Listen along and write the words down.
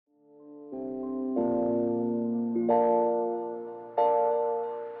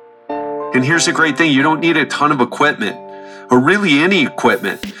And here's the great thing. You don't need a ton of equipment or really any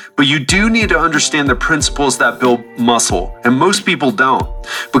equipment, but you do need to understand the principles that build muscle. And most people don't,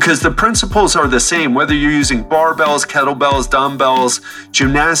 because the principles are the same, whether you're using barbells, kettlebells, dumbbells,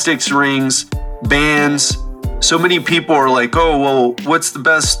 gymnastics rings, bands. So many people are like, oh, well, what's the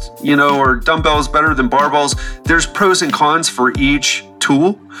best, or dumbbells better than barbells? There's pros and cons for each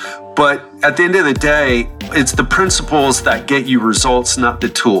tool. But at the end of the day, it's the principles that get you results, not the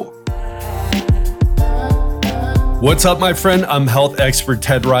tool. What's up, my friend? I'm health expert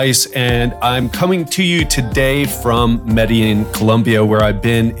Ted Ryce, and I'm coming to you today from Medellin, Colombia, where I've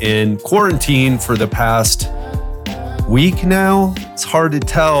been in quarantine for the past week now. It's hard to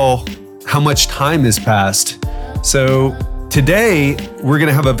tell how much time has passed. So today, we're going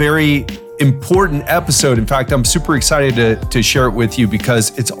to have a very important episode. In fact, I'm super excited to share it with you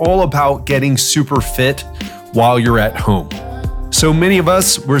because it's all about getting super fit while you're at home. So many of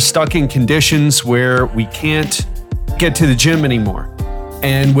us, we're stuck in conditions where we can't get to the gym anymore.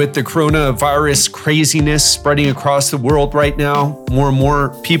 And with the coronavirus craziness spreading across the world right now, more and more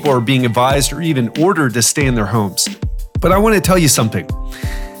people are being advised or even ordered to stay in their homes. But I want to tell you something.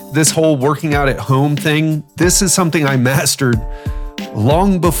 This whole working out at home thing, this is something I mastered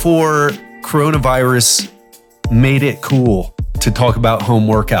long before coronavirus made it cool to talk about home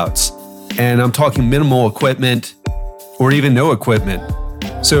workouts. And I'm talking minimal equipment or even no equipment.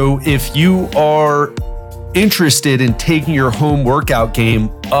 So if you are interested in taking your home workout game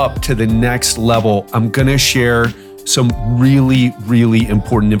up to the next level, I'm going to share some really, really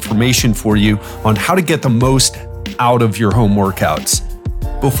important information for you on how to get the most out of your home workouts.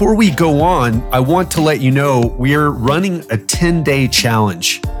 Before we go on, I want to let you know we're running a 10-day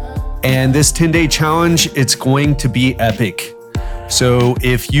challenge. And this 10-day challenge, it's going to be epic. So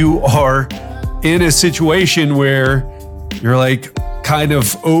if you are in a situation where you're like kind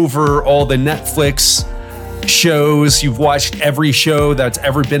of over all the Netflix shows, you've watched every show that's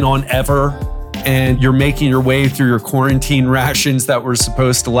ever been on ever, and you're making your way through your quarantine rations that were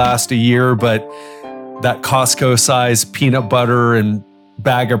supposed to last a year, but that Costco size peanut butter and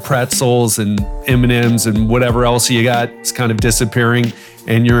bag of pretzels and M&Ms and whatever else you got is kind of disappearing,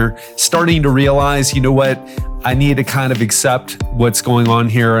 and you're starting to realize, you know what, I need to kind of accept what's going on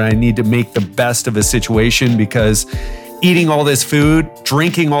here, and I need to make the best of a situation because eating all this food,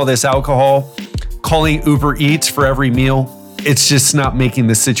 drinking all this alcohol, calling Uber Eats for every meal, it's just not making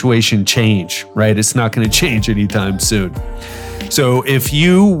the situation change, right? It's not going to change anytime soon. So if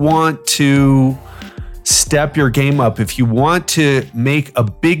you want to step your game up, if you want to make a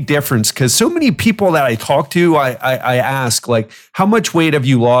big difference, because so many people that I talk to, I ask, like, how much weight have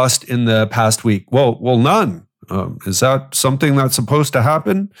you lost in the past week? Well, none. Is that something that's supposed to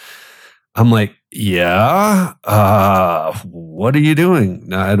happen? I'm like, yeah, what are you doing?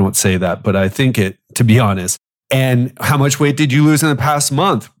 No, I don't say that, but I think it, to be honest. And how much weight did you lose in the past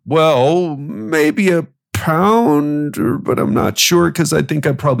month? Well, maybe a pound, but I'm not sure because I think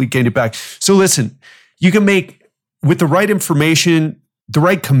I probably gained it back. So listen, you can make, with the right information, the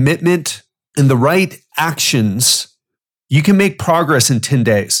right commitment, and the right actions, you can make progress in 10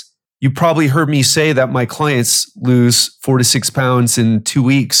 days. You probably heard me say that my clients lose 4 to 6 pounds in 2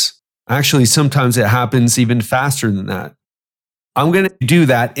 weeks. Actually, sometimes it happens even faster than that. I'm going to do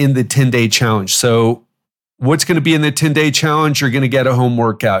that in the 10-day challenge. So what's going to be in the 10-day challenge? You're going to get a home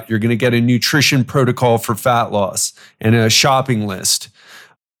workout. You're going to get a nutrition protocol for fat loss and a shopping list,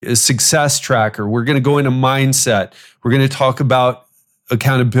 a success tracker. We're going to go into mindset. We're going to talk about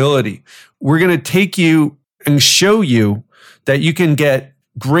accountability. We're going to take you and show you that you can get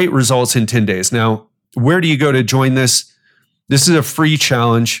great results in 10 days. Now, where do you go to join this? This is a free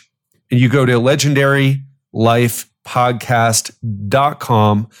challenge. And you go to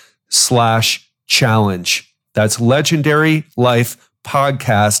legendarylifepodcast.com/challenge. That's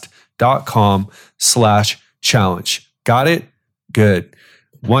legendarylifepodcast.com/challenge. Got it? Good.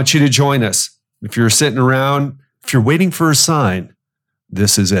 Want you to join us. If you're sitting around, if you're waiting for a sign,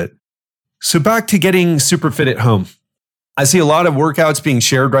 this is it. So back to getting super fit at home. I see a lot of workouts being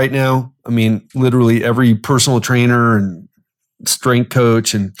shared right now. I mean, literally every personal trainer and strength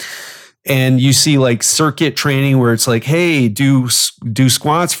coach and you see like circuit training where it's like, hey, do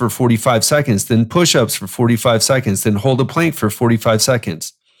squats for 45 seconds, then push-ups for 45 seconds, then hold a plank for 45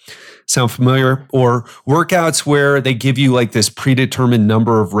 seconds. Sound familiar? Or workouts where they give you like this predetermined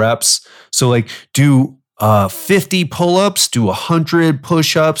number of reps. So like do 50 pull-ups, do 100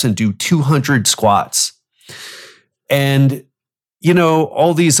 push-ups, and do 200 squats. And, you know,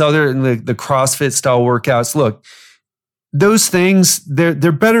 all these other, the CrossFit style workouts, look, those things,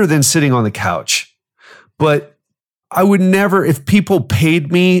 they're better than sitting on the couch. But I would never, if people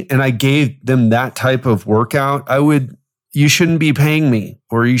paid me and I gave them that type of workout, you shouldn't be paying me,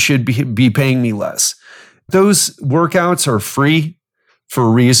 or you should be paying me less. Those workouts are free for a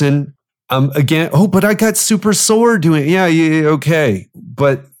reason. But I got super sore doing it. Yeah, okay.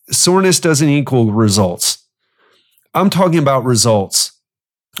 But soreness doesn't equal results. I'm talking about results.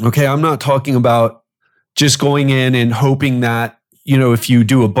 Okay, I'm not talking about just going in and hoping that, if you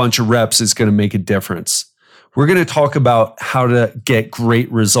do a bunch of reps, it's going to make a difference. We're going to talk about how to get great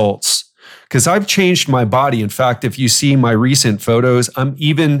results, because I've changed my body. In fact, if you see my recent photos, I'm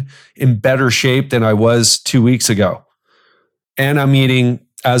even in better shape than I was 2 weeks ago. And I'm eating,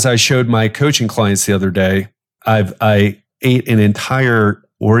 as I showed my coaching clients the other day, I ate an entire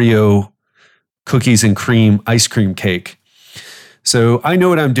Oreo cookies and cream ice cream cake. So I know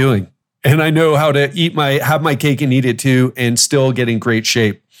what I'm doing, and I know how to have my cake and eat it too, and still get in great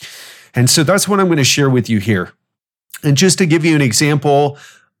shape. And so that's what I'm going to share with you here. And just to give you an example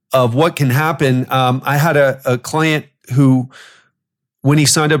of what can happen, I had a client who, when he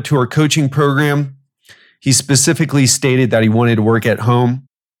signed up to our coaching program, he specifically stated that he wanted to work at home.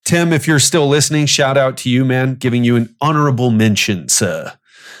 Tim, if you're still listening, shout out to you, man, giving you an honorable mention, sir.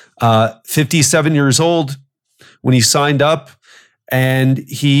 57 years old when he signed up, and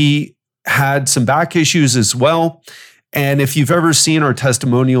he had some back issues as well. And if you've ever seen our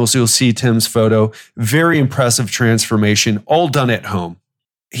testimonials, you'll see Tim's photo. Very impressive transformation, all done at home.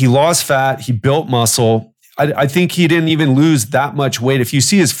 He lost fat, he built muscle. I think he didn't even lose that much weight. If you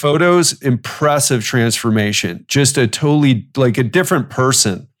see his photos, impressive transformation. Just a totally, like a different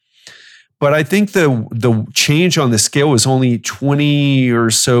person. But I think the change on the scale was only 20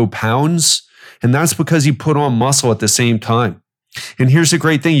 or so pounds. And that's because he put on muscle at the same time. And here's the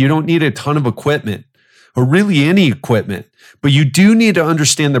great thing. You don't need a ton of equipment, or really any equipment, but you do need to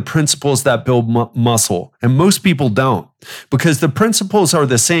understand the principles that build muscle. And most people don't, because the principles are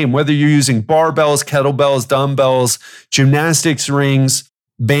the same, whether you're using barbells, kettlebells, dumbbells, gymnastics rings,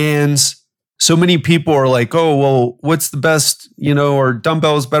 bands. So many people are like, oh, well, what's the best, are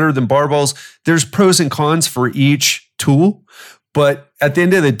dumbbells better than barbells? There's pros and cons for each tool. But at the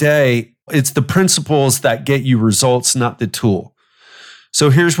end of the day, it's the principles that get you results, not the tool. So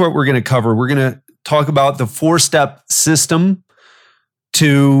here's what we're going to cover. We're going to talk about the 4-step system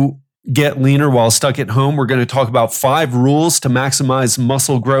to get leaner while stuck at home. We're going to talk about 5 rules to maximize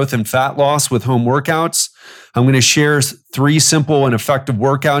muscle growth and fat loss with home workouts. I'm going to share 3 simple and effective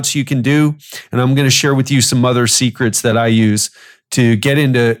workouts you can do. And I'm going to share with you some other secrets that I use to get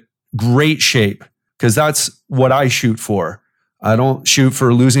into great shape, because that's what I shoot for. I don't shoot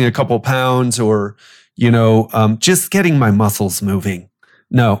for losing a couple pounds or, just getting my muscles moving.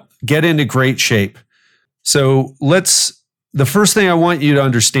 No, get into great shape. So the first thing I want you to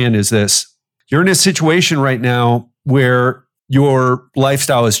understand is this. You're in a situation right now where your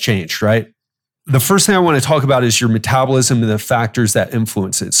lifestyle has changed, right? The first thing I want to talk about is your metabolism and the factors that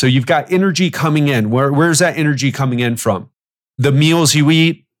influence it. So you've got energy coming in. Where's that energy coming in from? The meals you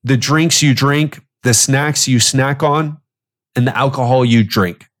eat, the drinks you drink, the snacks you snack on, and the alcohol you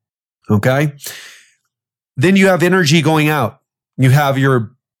drink, okay? Then you have energy going out. You have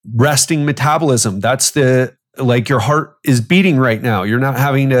your resting metabolism. That's your heart is beating right now. You're not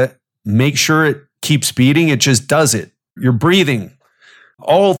having to make sure it keeps beating. It just does it. You're breathing.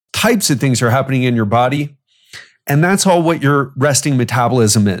 All types of things are happening in your body. And that's all what your resting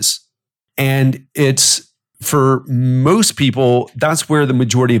metabolism is. And it's, for most people, that's where the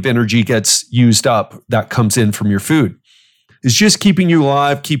majority of energy gets used up that comes in from your food. It's just keeping you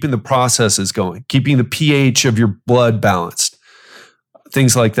alive, keeping the processes going, keeping the pH of your blood balanced,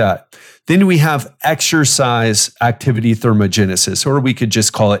 things like that. Then we have exercise activity thermogenesis, or we could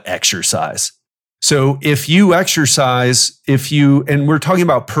just call it exercise. So if you exercise, and we're talking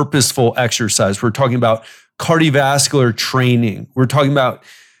about purposeful exercise, we're talking about cardiovascular training, we're talking about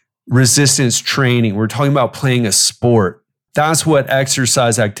resistance training, we're talking about playing a sport. That's what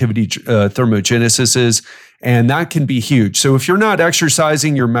exercise activity thermogenesis is. And that can be huge. So if you're not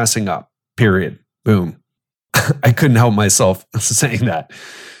exercising, you're messing up, period. Boom. I couldn't help myself saying that,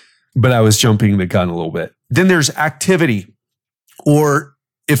 but I was jumping the gun a little bit. Then there's activity, or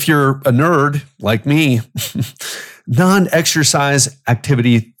if you're a nerd like me, non-exercise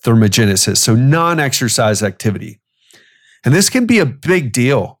activity thermogenesis. So non-exercise activity. And this can be a big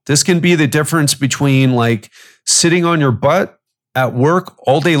deal. This can be the difference between like sitting on your butt at work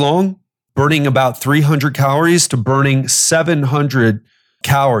all day long, burning about 300 calories, to burning 700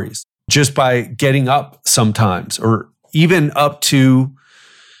 calories just by getting up sometimes, or even up to,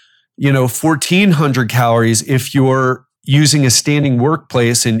 1,400 calories if you're using a standing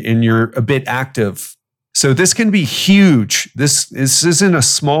workplace and you're a bit active. So this can be huge. This isn't a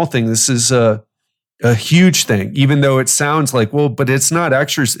small thing. This is a huge thing, even though it sounds like, well, but it's not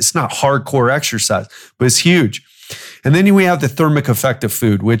exercise. It's not hardcore exercise, but it's huge. And then we have the thermic effect of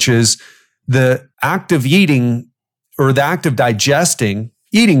food, which is the act of eating or the act of digesting.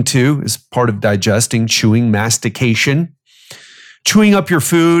 Eating too is part of digesting, chewing, mastication, chewing up your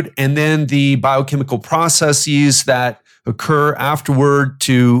food, and then the biochemical processes that occur afterward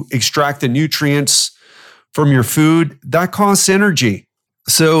to extract the nutrients from your food, that costs energy.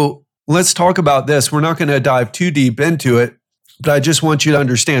 So let's talk about this. We're not going to dive too deep into it, but I just want you to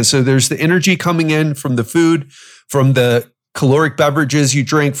understand. So there's the energy coming in from the food, from the caloric beverages you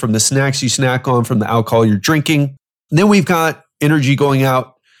drink, from the snacks you snack on, from the alcohol you're drinking. And then we've got energy going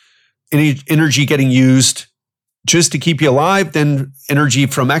out, energy getting used just to keep you alive, then energy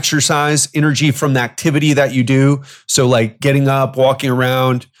from exercise, energy from the activity that you do. So like getting up, walking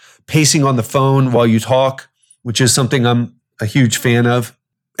around, pacing on the phone while you talk, which is something I'm a huge fan of,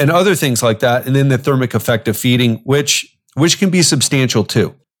 and other things like that. And then the thermic effect of feeding, which can be substantial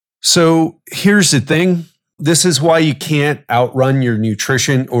too. So here's the thing. This is why you can't outrun your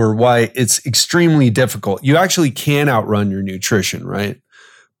nutrition, or why it's extremely difficult. You actually can outrun your nutrition, right?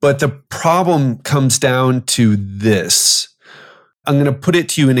 But the problem comes down to this. I'm going to put it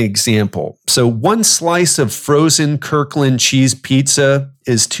to you in an example. So one slice of frozen Kirkland cheese pizza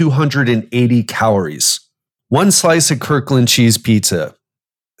is 280 calories. One slice of Kirkland cheese pizza.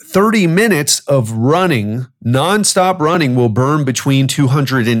 30 minutes of running, nonstop running, will burn between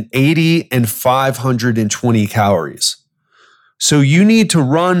 280 and 520 calories. So you need to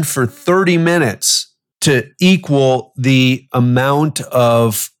run for 30 minutes to equal the amount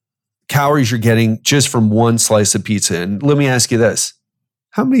of calories you're getting just from one slice of pizza. And let me ask you this.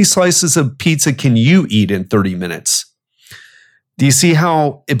 How many slices of pizza can you eat in 30 minutes? Do you see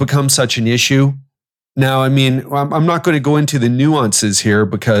how it becomes such an issue? Now, I mean, I'm not going to go into the nuances here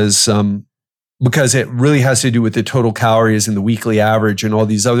because it really has to do with the total calories and the weekly average and all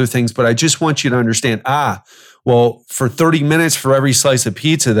these other things. But I just want you to understand, well, for 30 minutes for every slice of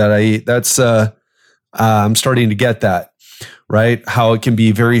pizza that I eat, that's, I'm starting to get that, right? How it can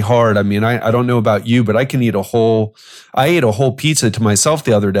be very hard. I mean, I don't know about you, but I ate a whole pizza to myself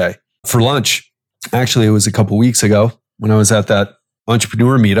the other day for lunch. Actually, it was a couple weeks ago when I was at that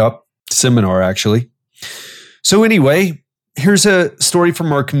entrepreneur meetup seminar, actually. So anyway, here's a story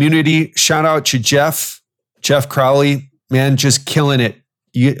from our community. Shout out to Jeff Crowley, man, just killing it.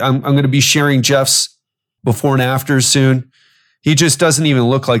 I'm going to be sharing Jeff's before and after soon. He just doesn't even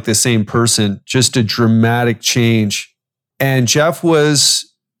look like the same person, just a dramatic change. And Jeff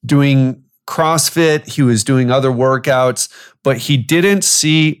was doing CrossFit. He was doing other workouts, but he didn't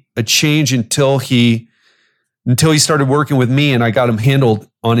see a change until he started working with me, and I got him handled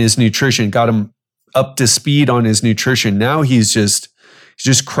on his nutrition, got him up to speed on his nutrition. Now he's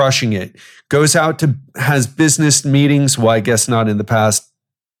just crushing it. Goes out has business meetings. Well, I guess not in the past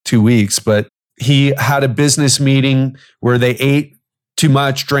 2 weeks, but he had a business meeting where they ate too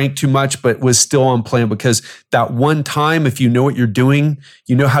much, drank too much, but was still on plan, because that one time, if you know what you're doing,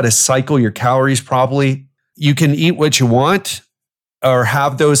 you know how to cycle your calories properly, you can eat what you want or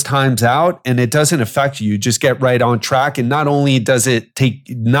have those times out, and it doesn't affect you. You just get right on track. And not only does it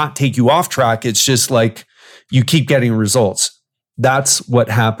not take you off track, it's just like you keep getting results. That's what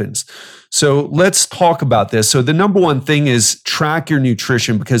happens. So let's talk about this. So the number one thing is track your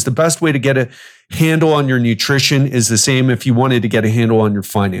nutrition, because the best way to get a handle on your nutrition is the same if you wanted to get a handle on your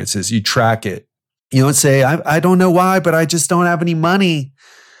finances. You track it. You don't say, I don't know why, but I just don't have any money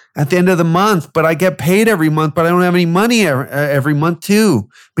at the end of the month, but I get paid every month, but I don't have any money every month too.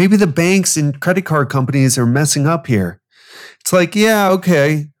 Maybe the banks and credit card companies are messing up here. It's like, yeah,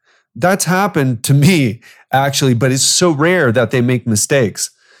 okay. That's happened to me actually, but it's so rare that they make mistakes.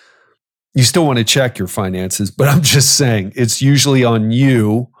 You still want to check your finances, but I'm just saying it's usually on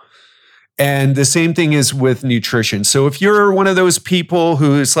you. And the same thing is with nutrition. So if you're one of those people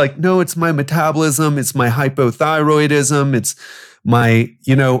who is like, no, it's my metabolism, it's my hypothyroidism, it's my,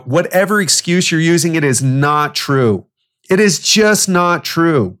 whatever excuse you're using, it is not true. It is just not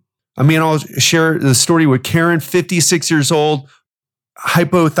true. I mean, I'll share the story with Karen, 56 years old,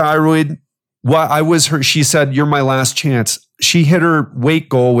 hypothyroid. She said, you're my last chance. She hit her weight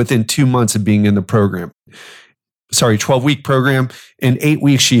goal within 2 months of being in the program. 12-week program. In 8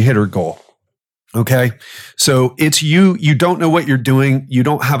 weeks, she hit her goal. Okay. So it's you don't know what you're doing. You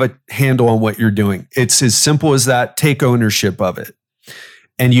don't have a handle on what you're doing. It's as simple as that. Take ownership of it.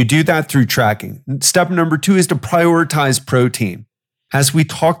 And you do that through tracking. Step number 2 is to prioritize protein. As we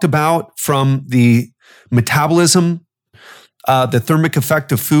talked about from the metabolism, the thermic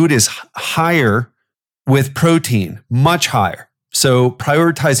effect of food is higher with protein, much higher. So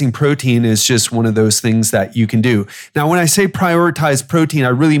prioritizing protein is just one of those things that you can do. Now, when I say prioritize protein, I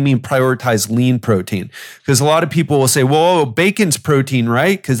really mean prioritize lean protein, because a lot of people will say, well, bacon's protein,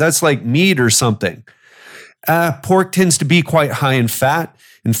 right? Because that's like meat or something. Pork tends to be quite high in fat.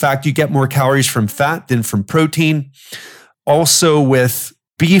 In fact, you get more calories from fat than from protein. Also with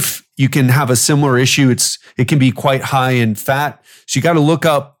beef, you can have a similar issue. It can be quite high in fat. So you got to look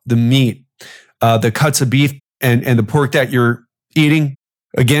up the meat, the cuts of beef and the pork that you're eating.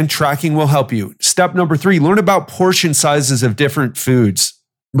 Again, tracking will help you. Step number 3, learn about portion sizes of different foods.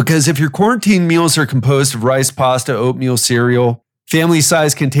 Because if your quarantine meals are composed of rice, pasta, oatmeal, cereal,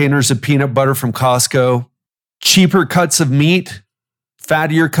 family-sized containers of peanut butter from Costco, cheaper cuts of meat,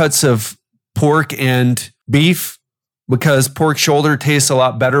 fattier cuts of pork and beef, because pork shoulder tastes a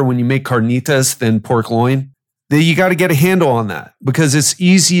lot better when you make carnitas than pork loin, then you got to get a handle on that, because it's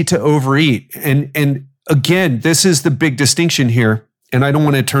easy to overeat. And again, this is the big distinction here. And I don't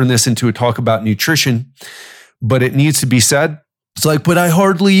want to turn this into a talk about nutrition, but it needs to be said. It's like, but I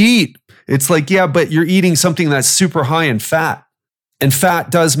hardly eat. It's like, yeah, but you're eating something that's super high in fat. And fat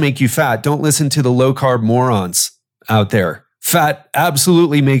does make you fat. Don't listen to the low carb morons out there. Fat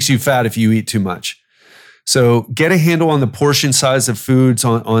absolutely makes you fat if you eat too much. So get a handle on the portion size of foods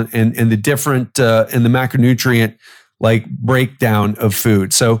and the different and the macronutrient like breakdown of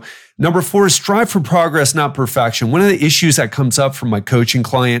food. So number 4 is strive for progress, not perfection. One of the issues that comes up from my coaching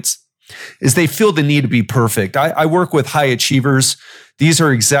clients is they feel the need to be perfect. I work with high achievers. These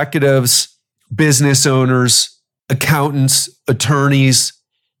are executives, business owners, accountants, attorneys.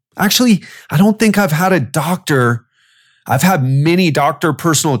 Actually, I don't think I've had a doctor. I've had many doctor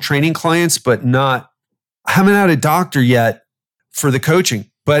personal training clients, but I haven't had a doctor yet for the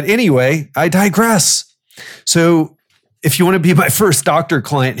coaching. But anyway, I digress. So if you want to be my first doctor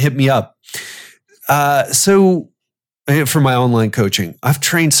client, hit me up. So for my online coaching, I've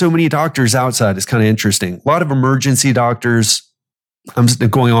trained so many doctors outside. It's kind of interesting. A lot of emergency doctors. I'm just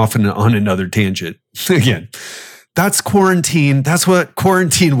going off on another tangent. Again, that's quarantine. That's what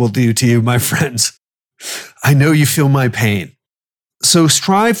quarantine will do to you, my friends. I know you feel my pain. So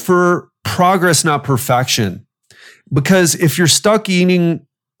strive for progress, not perfection. Because if you're stuck eating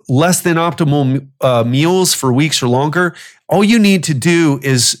less than optimal meals for weeks or longer, all you need to do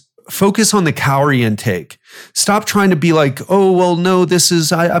is focus on the calorie intake. Stop trying to be like, oh, well, no,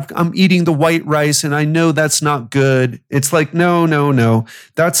 I'm eating the white rice and I know that's not good. It's like, no.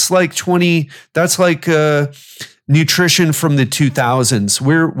 That's like nutrition from the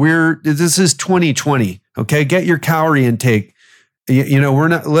 2000s. This is 2020. Okay. Get your calorie intake.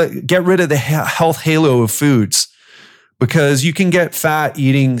 Get rid of the health halo of foods, because you can get fat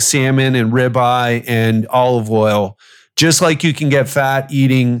eating salmon and ribeye and olive oil, just like you can get fat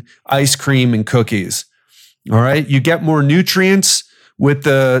eating ice cream and cookies. All right. You get more nutrients with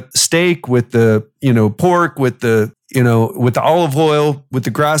the steak, with the, pork, with the olive oil, with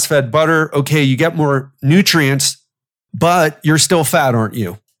the grass-fed butter. Okay. You get more nutrients, but you're still fat, aren't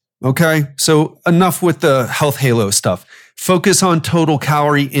you? Okay. So enough with the health halo stuff. Focus on total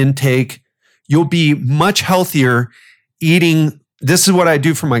calorie intake. You'll be much healthier eating. This is what I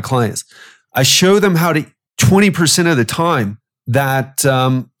do for my clients. I show them how to 20% of the time that,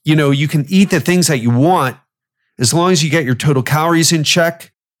 you can eat the things that you want. As long as you get your total calories in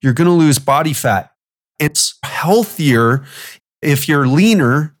check, you're going to lose body fat. It's healthier if you're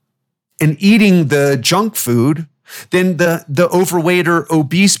leaner and eating the junk food than the overweight or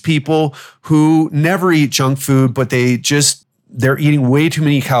obese people who never eat junk food, but they're eating way too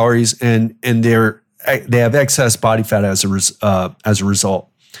many calories and they have excess body fat as a result.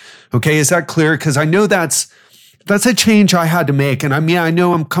 Okay, is that clear? Because I know that's a change I had to make. And I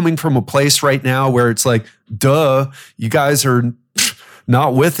know I'm coming from a place right now where it's like, duh, you guys are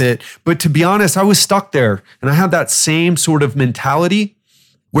not with it. But to be honest, I was stuck there. And I had that same sort of mentality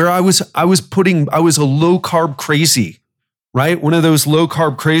where I was a low carb crazy, right? One of those low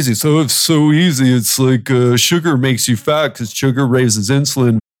carb crazies. So it's so easy. It's like sugar makes you fat because sugar raises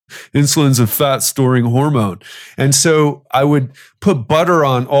insulin. Insulin's a fat storing hormone. And so I would put butter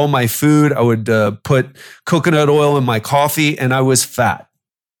on all my food. I would put coconut oil in my coffee, and I was fat.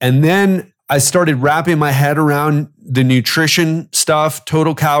 And then I started wrapping my head around the nutrition stuff.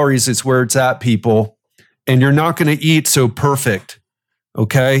 Total calories is where it's at, people. And you're not going to eat so perfect.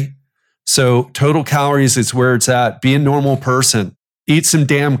 Okay? So total calories is where it's at. Be a normal person. Eat some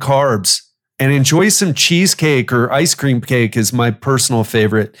damn carbs. And enjoy some cheesecake or ice cream cake is my personal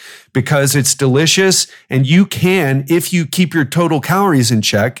favorite, because it's delicious. And you can, if you keep your total calories in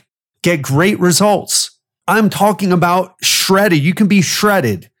check, get great results. I'm talking about shredded. You can be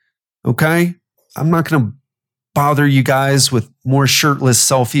shredded. Okay. I'm not going to bother you guys with more shirtless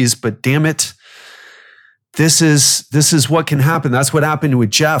selfies, but damn it, this is what can happen. That's what happened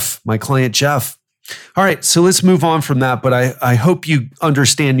with Jeff, my client Jeff. All right, so let's move on from that, but I hope you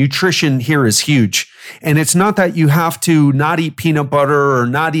understand nutrition here is huge. And it's not that you have to not eat peanut butter or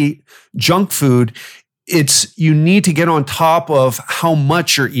not eat junk food. It's you need to get on top of how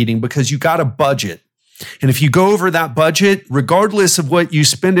much you're eating because you got a budget. And if you go over that budget, regardless of what you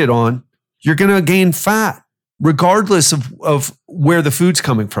spend it on, you're going to gain fat, regardless of where the food's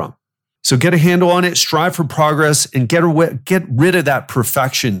coming from. So get a handle on it, strive for progress, and get rid of that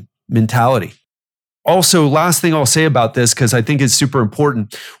perfection mentality. Also, last thing I'll say about this, because I think it's super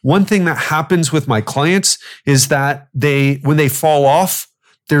important. One thing that happens with my clients is that when they fall off,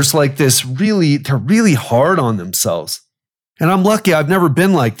 there's like this they're really hard on themselves. And I'm lucky I've never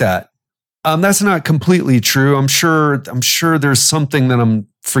been like that. That's not completely true. I'm sure there's something that I'm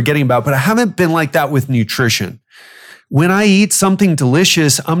forgetting about, but I haven't been like that with nutrition. When I eat something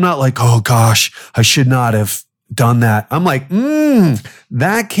delicious, I'm not like, oh gosh, I should not have done that. I'm like,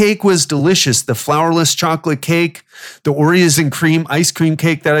 that cake was delicious. The flourless chocolate cake, the Oreos and cream ice cream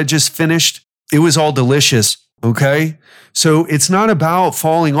cake that I just finished, it was all delicious. Okay. So it's not about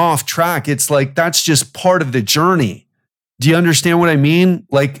falling off track. It's like, that's just part of the journey. Do you understand what I mean?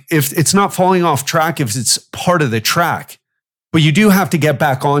 Like if it's not falling off track, if it's part of the track, but you do have to get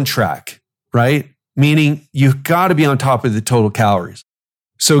back on track, right? Meaning you've got to be on top of the total calories.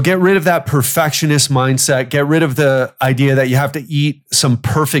 So get rid of that perfectionist mindset. Get rid of the idea that you have to eat some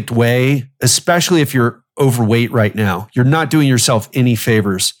perfect way, especially if you're overweight right now. You're not doing yourself any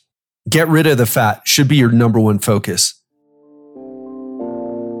favors. Get rid of the fat. Should be your number one focus.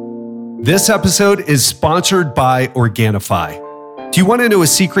 This episode is sponsored by Organifi. Do you want to know a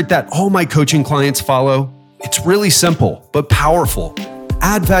secret that all my coaching clients follow? It's really simple, but powerful.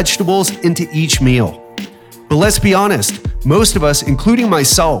 Add vegetables into each meal. But let's be honest, most of us, including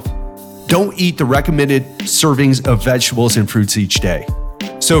myself, don't eat the recommended servings of vegetables and fruits each day.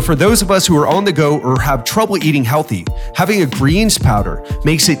 So for those of us who are on the go or have trouble eating healthy, having a greens powder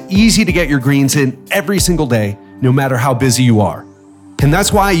makes it easy to get your greens in every single day, no matter how busy you are. And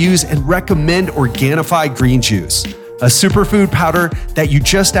that's why I use and recommend Organifi Green Juice, a superfood powder that you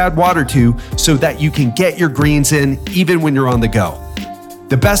just add water to so that you can get your greens in even when you're on the go.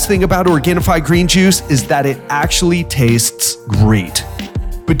 The best thing about Organifi Green Juice is that it actually tastes great.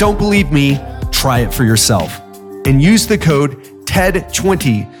 But don't believe me, try it for yourself. And use the code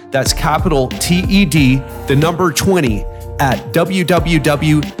TED20, that's capital TED, the number 20, at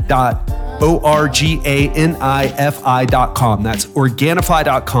www.organifi.com. That's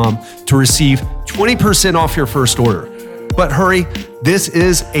Organifi.com to receive 20% off your first order. But hurry, this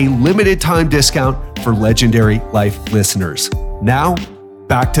is a limited time discount for Legendary Life listeners. Now,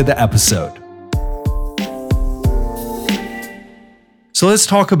 back to the episode. So let's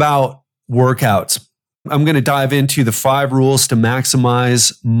talk about workouts. I'm going to dive into the 5 rules to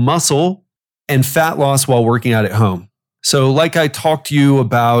maximize muscle and fat loss while working out at home. So like I talked to you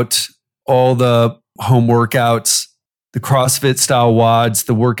about all the home workouts, the CrossFit style WODs,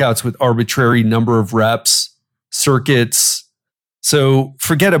 the workouts with arbitrary number of reps, circuits. So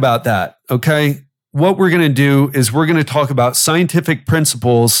forget about that, okay? What we're going to do is we're going to talk about scientific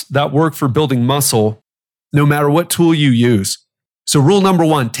principles that work for building muscle, no matter what tool you use. So rule number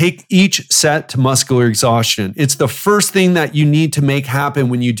 1, take each set to muscular exhaustion. It's the first thing that you need to make happen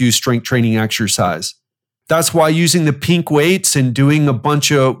when you do strength training exercise. That's why using the pink weights and doing a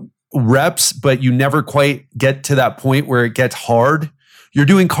bunch of reps, but you never quite get to that point where it gets hard, you're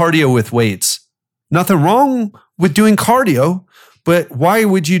doing cardio with weights. Nothing wrong with doing cardio, but why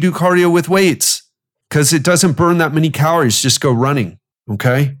would you do cardio with weights? Because it doesn't burn that many calories. Just go running,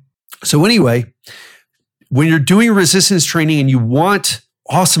 okay? So anyway, when you're doing resistance training and you want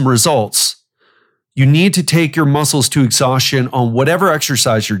awesome results, you need to take your muscles to exhaustion on whatever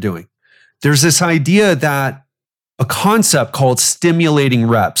exercise you're doing. There's this idea that a concept called stimulating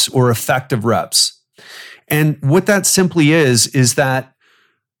reps or effective reps. And what that simply is that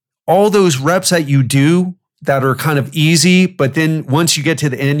all those reps that you do that are kind of easy, but then once you get to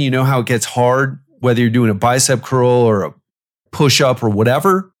the end, you know how it gets hard, whether you're doing a bicep curl or a push-up or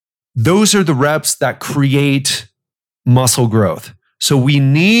whatever. Those are the reps that create muscle growth. So we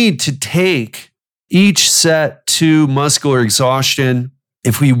need to take each set to muscular exhaustion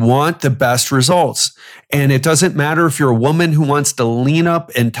if we want the best results. And it doesn't matter if you're a woman who wants to lean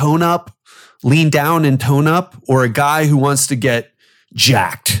up and tone up, lean down and tone up, or a guy who wants to get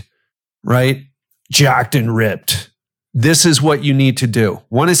jacked, right? Jacked and ripped. This is what you need to do.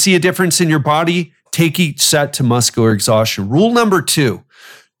 Want to see a difference in your body? Take each set to muscular exhaustion. Rule number 2,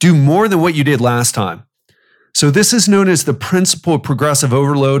 do more than what you did last time. So this is known as the principle of progressive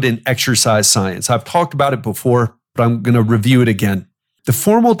overload in exercise science. I've talked about it before, but I'm going to review it again. The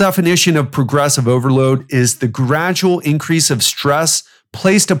formal definition of progressive overload is the gradual increase of stress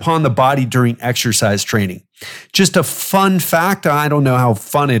placed upon the body during exercise training. Just a fun fact, I don't know how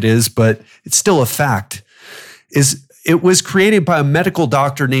fun it is, but it's still a fact, is it was created by a medical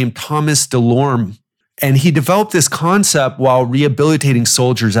doctor named Thomas DeLorme, and he developed this concept while rehabilitating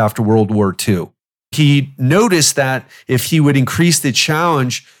soldiers after World War II. He noticed that if he would increase the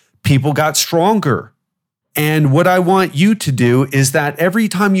challenge, people got stronger. And what I want you to do is that every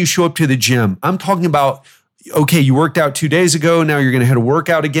time you show up to the gym, I'm talking about, okay, you worked out 2 days ago, now you're going to hit a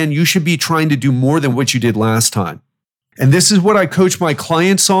workout again. You should be trying to do more than what you did last time. And this is what I coach my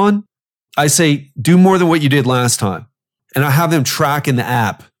clients on. I say, do more than what you did last time. And I have them track in the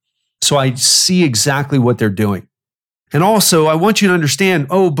app, so I see exactly what they're doing. And also, I want you to understand,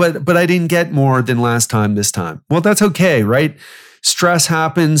 but I didn't get more than last time this time. Well, that's okay, right? Stress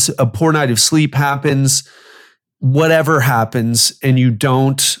happens, a poor night of sleep happens, whatever happens, and you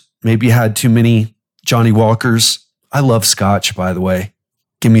don't, maybe you had too many Johnny Walkers. I love scotch, by the way.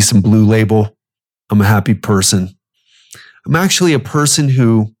 Give me some Blue Label. I'm a happy person. I'm actually a person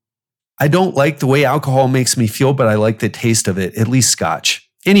who, I don't like the way alcohol makes me feel, but I like the taste of it, at least scotch.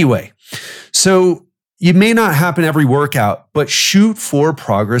 Anyway, so it may not happen every workout, but shoot for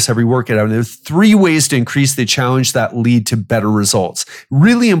progress every workout. And there are 3 ways to increase the challenge that lead to better results.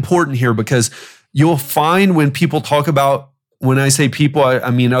 Really important here, because you'll find when people talk about, when I say people, I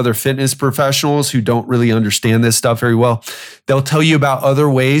mean other fitness professionals who don't really understand this stuff very well. They'll tell you about other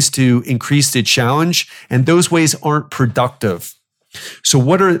ways to increase the challenge, and those ways aren't productive. So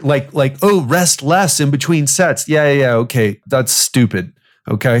what are rest less in between sets? Yeah, okay, that's stupid.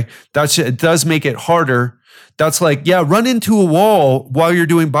 Okay, it does make it harder. That's like, run into a wall while you're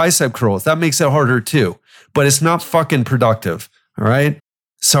doing bicep curls. That makes it harder too, but it's not fucking productive. All right.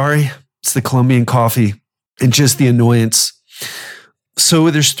 Sorry, it's the Colombian coffee and just the annoyance.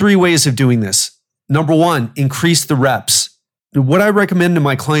 So there's 3 ways of doing this. Number 1, increase the reps. What I recommend to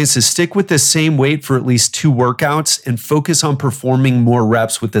my clients is stick with the same weight for at least 2 workouts and focus on performing more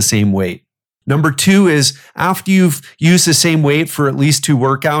reps with the same weight. Number 2 is after you've used the same weight for at least 2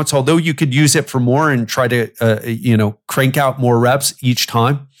 workouts, although you could use it for more and try to, crank out more reps each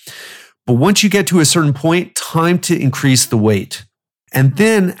time. But once you get to a certain point, time to increase the weight. And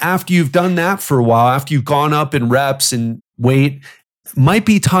then after you've done that for a while, after you've gone up in reps and weight, might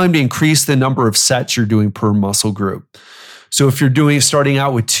be time to increase the number of sets you're doing per muscle group. So if you're starting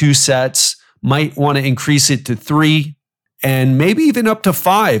out with 2 sets, might want to increase it to 3, and maybe even up to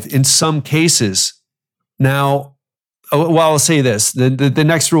 5 in some cases. Now, I'll say this, the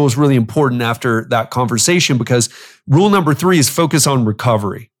next rule is really important after that conversation, because rule number 3 is focus on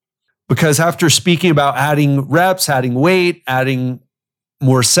recovery. Because after speaking about adding reps, adding weight, adding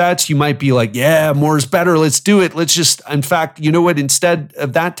more sets, you might be like, yeah, more is better. Let's do it. In fact, you know what? Instead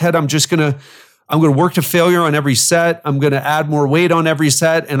of that, Ted, I'm going to work to failure on every set. I'm going to add more weight on every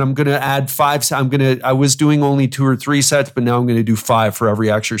set, and I'm going to add 5. I was doing only 2 or 3 sets, but now I'm going to do 5 for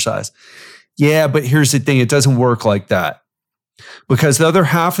every exercise. Yeah, but here's the thing. It doesn't work like that, because the other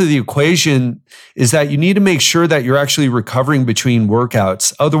half of the equation is that you need to make sure that you're actually recovering between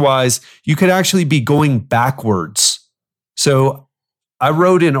workouts. Otherwise, you could actually be going backwards. So I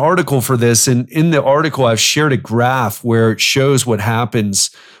wrote an article for this, and in the article, I've shared a graph where it shows what happens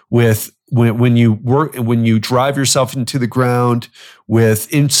with when you drive yourself into the ground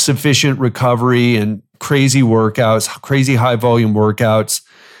with insufficient recovery and crazy workouts, crazy high volume workouts.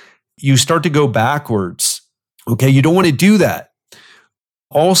 You start to go backwards. Okay, you don't want to do that.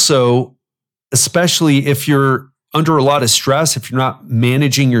 Also, especially if you're under a lot of stress, if you're not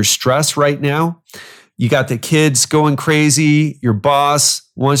managing your stress right now. You got the kids going crazy. Your boss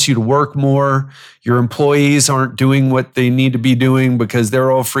wants you to work more. Your employees aren't doing what they need to be doing because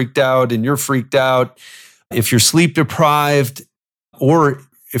they're all freaked out and you're freaked out. If you're sleep deprived, or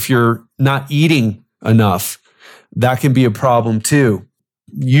if you're not eating enough, that can be a problem too.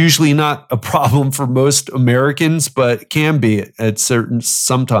 Usually not a problem for most Americans, but can be at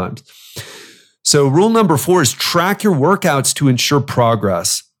sometimes. So rule number 4 is track your workouts to ensure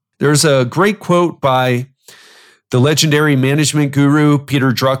progress. There's a great quote by the legendary management guru, Peter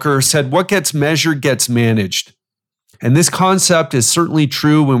Drucker, said, "What gets measured gets managed." And this concept is certainly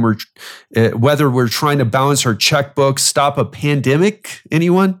true when whether we're trying to balance our checkbooks, stop a pandemic,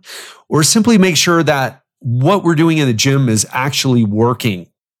 anyone, or simply make sure that what we're doing in the gym is actually working.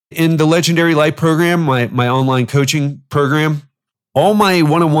 In the Legendary Life program, my online coaching program, all my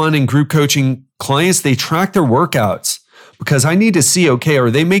one-on-one and group coaching clients, they track their workouts because I need to see, okay, are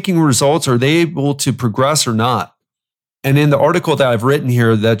they making results? Are they able to progress or not? And in the article that I've written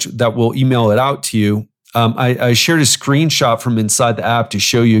here that will email it out to you, I shared a screenshot from inside the app to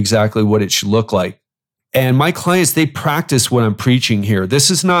show you exactly what it should look like. And my clients, they practice what I'm preaching here.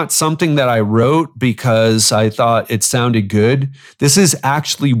 This is not something that I wrote because I thought it sounded good. This is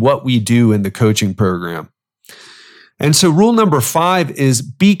actually what we do in the coaching program. And so rule number 5 is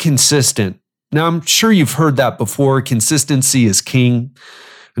be consistent. Now, I'm sure you've heard that before. Consistency is king.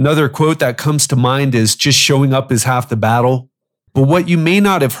 Another quote that comes to mind is just showing up is half the battle. But what you may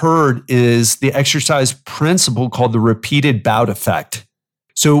not have heard is the exercise principle called the repeated bout effect.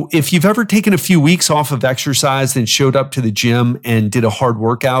 So if you've ever taken a few weeks off of exercise and showed up to the gym and did a hard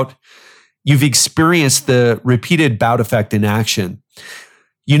workout, you've experienced the repeated bout effect in action.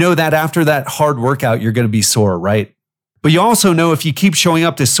 You know that after that hard workout, you're going to be sore, right? But you also know if you keep showing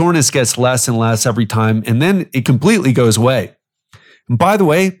up, the soreness gets less and less every time, and then it completely goes away. And by the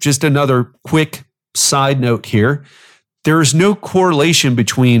way, just another quick side note here, there is no correlation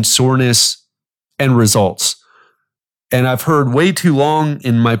between soreness and results. And I've heard way too long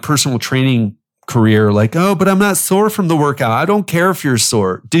in my personal training career, like, oh, but I'm not sore from the workout. I don't care if you're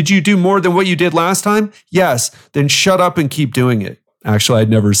sore. Did you do more than what you did last time? Yes. Then shut up and keep doing it. Actually, I'd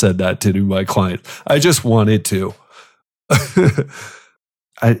never said that to my client. I just wanted to.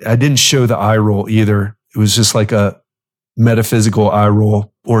 I didn't show the eye roll either. It was just like a metaphysical eye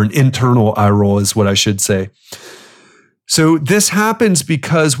roll, or an internal eye roll is what I should say. So this happens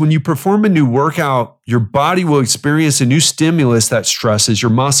because when you perform a new workout, your body will experience a new stimulus that stresses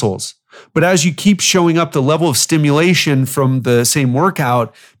your muscles. But as you keep showing up, the level of stimulation from the same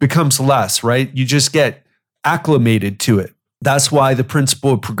workout becomes less, right? You just get acclimated to it. That's why the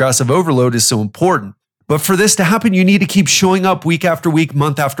principle of progressive overload is so important. But for this to happen, you need to keep showing up week after week,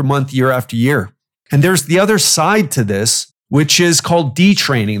 month after month, year after year. And there's the other side to this, which is called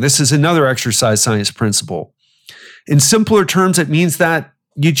detraining. This is another exercise science principle. In simpler terms, it means that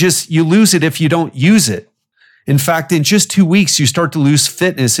you lose it if you don't use it. In fact, in just 2 weeks, you start to lose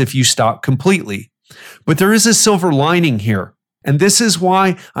fitness if you stop completely. But there is a silver lining here. And this is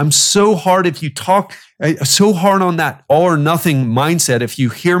why I'm so hard on that all or nothing mindset. If you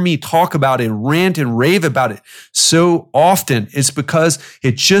hear me talk about it, rant and rave about it so often, it's because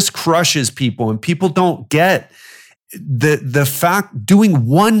it just crushes people, and people don't get the fact doing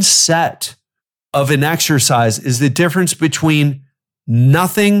one set of an exercise is the difference between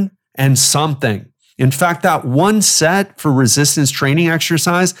nothing and something. In fact, that one set for resistance training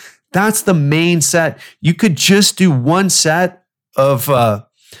exercise, that's the main set. You could just do one set of a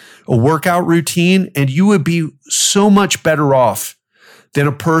workout routine, and you would be so much better off than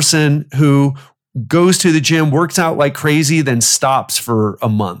a person who goes to the gym, works out like crazy, then stops for a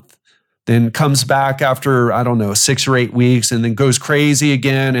month. Then comes back after, 6 or 8 weeks, and then goes crazy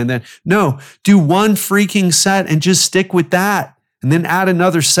again. And then, no, do one freaking set and just stick with that, and then add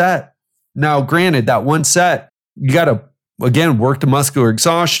another set. Now, granted, that one set, you got to, again, work the muscular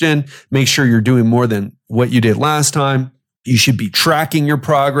exhaustion, make sure you're doing more than what you did last time. You should be tracking your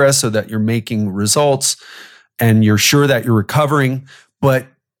progress so that you're making results and you're sure that you're recovering. But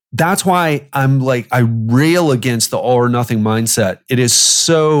that's why I rail against the all or nothing mindset. It is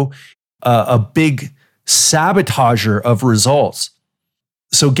so a big sabotager of results.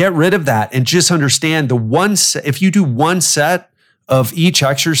 So get rid of that and just understand if you do one set of each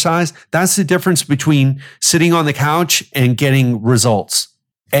exercise, that's the difference between sitting on the couch and getting results.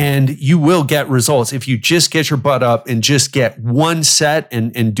 And you will get results if you just get your butt up and just get one set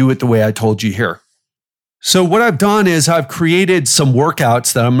and do it the way I told you here. So what I've done is I've created some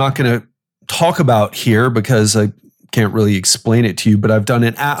workouts that I'm not going to talk about here because I can't really explain it to you, but I've done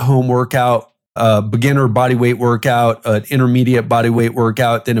an at-home workout, a beginner bodyweight workout, an intermediate bodyweight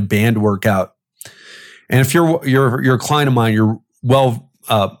workout, then a band workout. And if you're a client of mine, you're well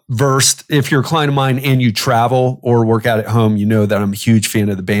versed. If you're a client of mine and you travel or work out at home, you know that I'm a huge fan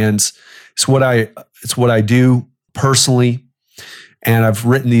of the bands. It's what I do personally. And I've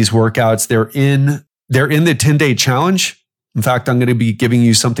written these workouts. They're in the 10-day challenge. In fact, I'm going to be giving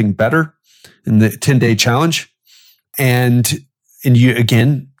you something better in the 10-day challenge. And you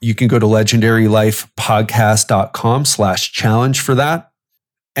can go to legendarylifepodcast.com/challenge for that.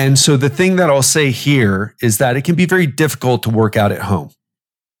 And so the thing that I'll say here is that it can be very difficult to work out at home.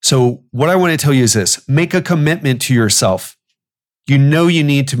 So what I want to tell you is this: make a commitment to yourself. You know you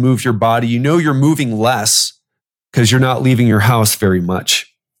need to move your body. You know you're moving less because you're not leaving your house very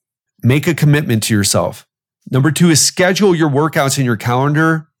much. Make a commitment to yourself. Number 2 is schedule your workouts in your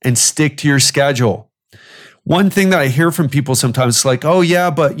calendar and stick to your schedule. One thing that I hear from people sometimes is like, oh yeah,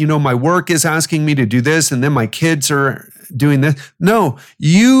 but my work is asking me to do this and then my kids are doing this. No,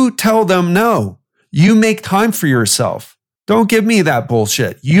 you tell them no. You make time for yourself. Don't give me that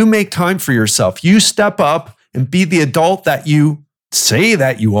bullshit. You make time for yourself. You step up and be the adult that you say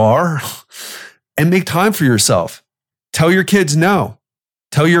that you are and make time for yourself. Tell your kids no.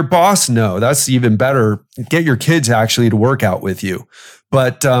 Tell your boss no. That's even better. Get your kids actually to work out with you.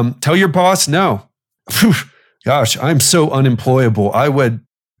 But tell your boss no. Gosh, I'm so unemployable. I would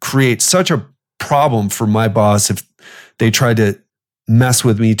create such a problem for my boss if they tried to mess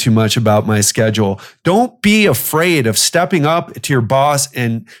with me too much about my schedule. Don't be afraid of stepping up to your boss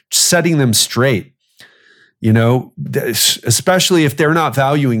and setting them straight. Especially if they're not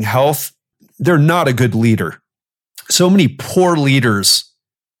valuing health, they're not a good leader. So many poor leaders,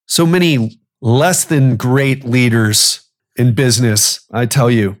 so many less than great leaders in business, I tell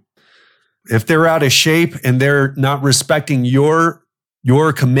you. If they're out of shape and they're not respecting your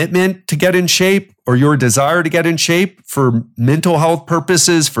commitment to get in shape or your desire to get in shape for mental health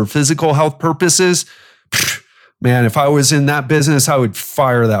purposes, for physical health purposes, man, if I was in that business, I would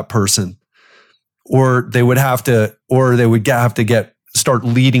fire that person. Or they would have to start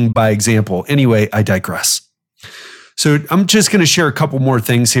leading by example. Anyway, I digress. So I'm just going to share a couple more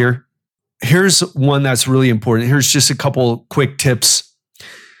things here. Here's one that's really important. Here's just a couple quick tips.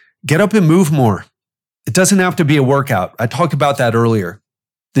 Get up and move more. It doesn't have to be a workout. I talked about that earlier.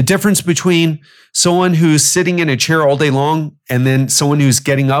 The difference between someone who's sitting in a chair all day long and then someone who's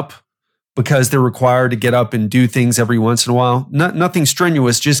getting up because they're required to get up and do things every once in a while. Nothing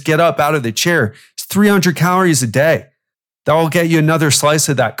strenuous, just get up out of the chair. It's 300 calories a day. That'll get you another slice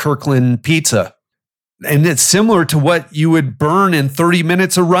of that Kirkland pizza. And it's similar to what you would burn in 30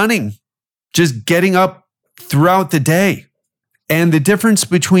 minutes of running, just getting up throughout the day. And the difference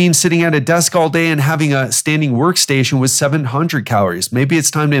between sitting at a desk all day and having a standing workstation was 700 calories. Maybe it's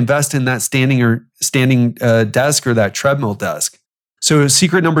time to invest in that standing desk or that treadmill desk. So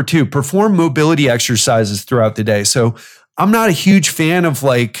secret number 2, perform mobility exercises throughout the day. So I'm not a huge fan of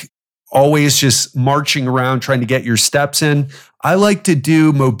always just marching around trying to get your steps in. I like to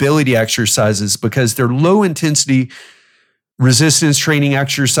do mobility exercises because they're low intensity resistance training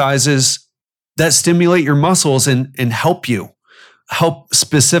exercises that stimulate your muscles and help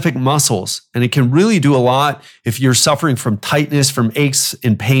specific muscles. And it can really do a lot if you're suffering from tightness, from aches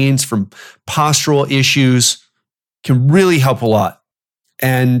and pains, from postural issues. Can really help a lot.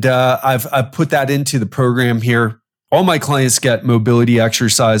 And I've put that into the program here. All my clients get mobility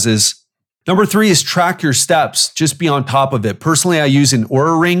exercises. Number 3 is track your steps. Just be on top of it. Personally, I use an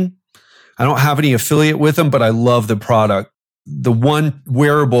Oura Ring. I don't have any affiliate with them, but I love the product. The one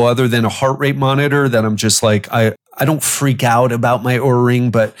wearable other than a heart rate monitor that I'm just I don't freak out about my Oura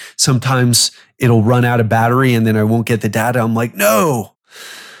Ring, but sometimes it'll run out of battery and then I won't get the data. I'm like, no,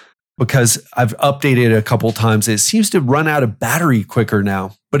 because I've updated it a couple times. It seems to run out of battery quicker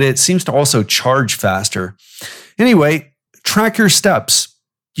now, but it seems to also charge faster. Anyway, track your steps.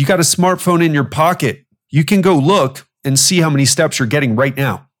 You got a smartphone in your pocket. You can go look and see how many steps you're getting right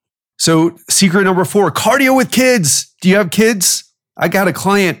now. So secret number 4, cardio with kids. Do you have kids? I got a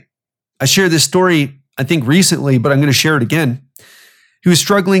client. I shared this story, I think recently, but I'm going to share it again. He was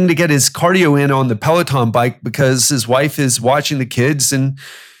struggling to get his cardio in on the Peloton bike because his wife is watching the kids and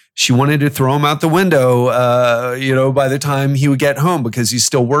she wanted to throw him out the window, by the time he would get home because he's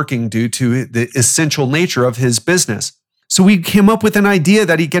still working due to the essential nature of his business. So we came up with an idea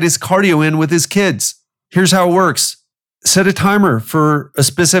that he'd get his cardio in with his kids. Here's how it works. Set a timer for a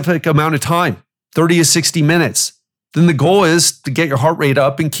specific amount of time, 30 to 60 minutes. Then the goal is to get your heart rate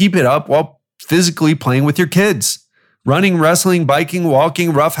up and keep it up while physically playing with your kids. Running, wrestling, biking,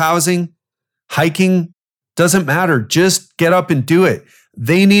 walking, roughhousing, hiking, doesn't matter. Just get up and do it.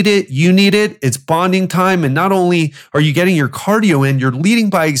 They need it. You need it. It's bonding time. And not only are you getting your cardio in, you're leading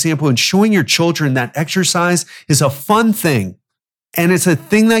by example and showing your children that exercise is a fun thing. And it's a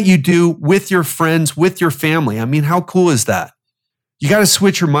thing that you do with your friends, with your family. I mean, how cool is that? You got to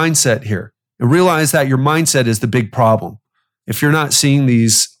switch your mindset here and realize that your mindset is the big problem if you're not seeing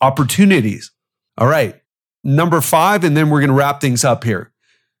these opportunities. All right. Number 5, and then we're going to wrap things up here.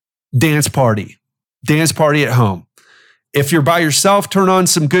 Dance party. Dance party at home. If you're by yourself, turn on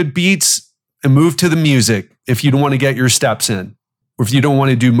some good beats and move to the music if you don't want to get your steps in or if you don't want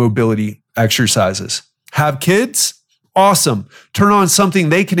to do mobility exercises. Have kids? Awesome. Turn on something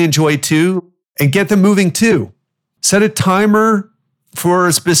they can enjoy too and get them moving too. Set a timer for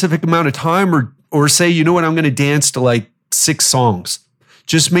a specific amount of time or say, you know what, I'm going to dance to 6 songs.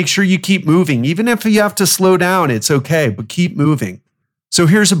 Just make sure you keep moving. Even if you have to slow down, it's okay, but keep moving. So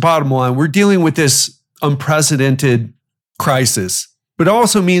here's the bottom line. We're dealing with this unprecedented crisis, but it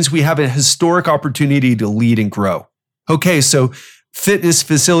also means we have a historic opportunity to lead and grow. Okay, so fitness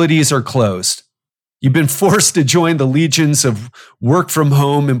facilities are closed. You've been forced to join the legions of work from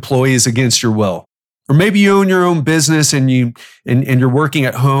home employees against your will. Or maybe you own your own business and you're working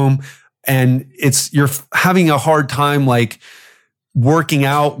at home and you're having a hard time like working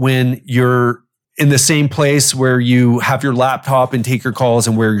out when you're in the same place where you have your laptop and take your calls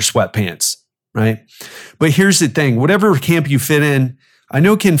and wear your sweatpants, right? But here's the thing, whatever camp you fit in, I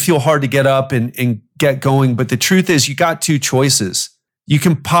know it can feel hard to get up and get going, but the truth is you got two choices. You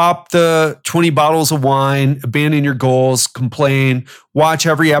can pop the 20 bottles of wine, abandon your goals, complain, watch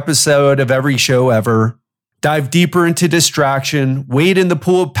every episode of every show ever, dive deeper into distraction, wade in the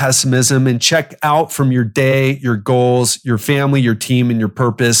pool of pessimism, and check out from your day, your goals, your family, your team, and your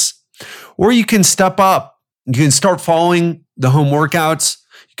purpose. Or you can step up. You can start following the home workouts.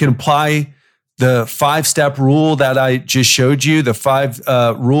 You can apply the 5-step rule that I just showed you, the 5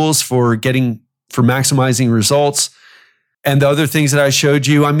 rules for maximizing results. And the other things that I showed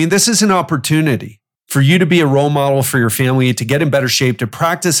you. I mean, this is an opportunity for you to be a role model for your family, to get in better shape, to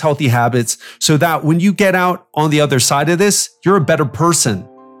practice healthy habits so that when you get out on the other side of this, you're a better person,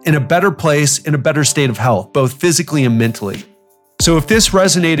 in a better place, in a better state of health, both physically and mentally. So if this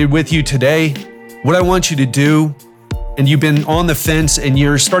resonated with you today, what I want you to do, and you've been on the fence and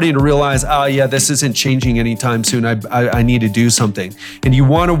you're starting to realize, this isn't changing anytime soon. I need to do something. And you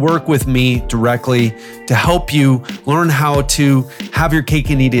want to work with me directly to help you learn how to have your cake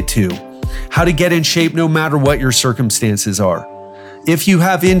and eat it too. How to get in shape no matter what your circumstances are. If you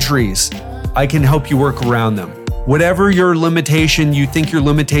have injuries, I can help you work around them. Whatever your limitation, you think your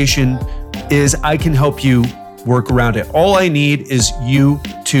limitation is, I can help you work around it. All I need is you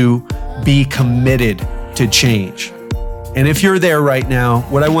to be committed to change. And if you're there right now,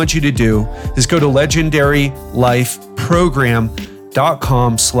 what I want you to do is go to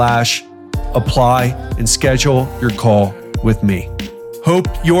legendarylifeprogram.com/apply and schedule your call with me. Hope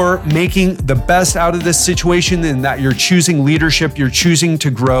you're making the best out of this situation and that you're choosing leadership, you're choosing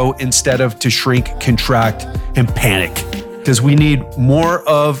to grow instead of to shrink, contract, and panic. Because we need more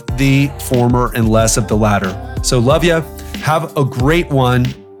of the former and less of the latter. So love you, have a great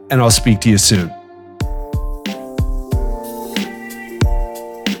one, and I'll speak to you soon.